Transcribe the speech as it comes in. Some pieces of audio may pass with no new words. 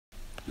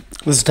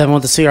This is Devin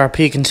with the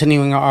CRP,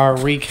 continuing our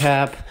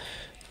recap,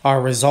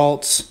 our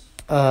results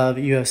of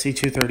UFC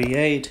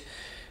 238.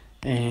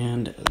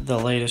 And the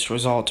latest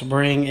result to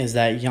bring is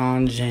that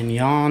Yan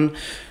Xiaonan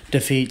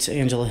defeats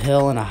Angela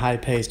Hill in a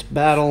high-paced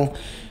battle.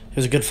 It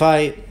was a good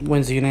fight,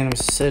 wins the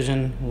unanimous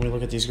decision. When we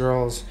look at these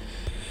girls,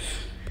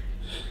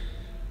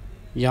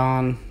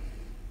 Yan,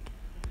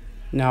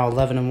 now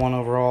 11-1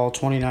 overall,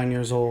 29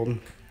 years old.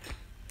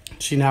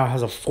 She now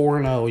has a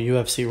 4-0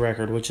 UFC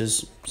record, which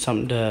is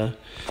something to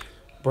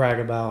brag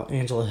about.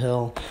 Angela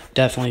Hill,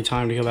 definitely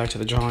time to go back to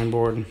the drawing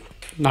board.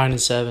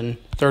 9-7,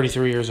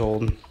 33 years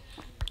old.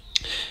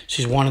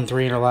 She's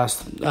 1-3 in her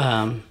last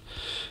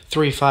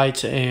 3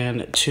 fights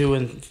and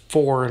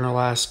 2-4 in her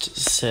last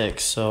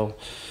 6. So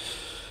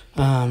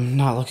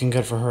not looking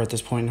good for her at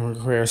this point in her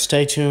career.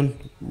 Stay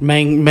tuned.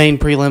 Main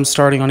prelims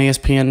starting on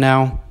ESPN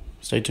now.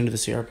 Stay tuned to the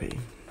CRP.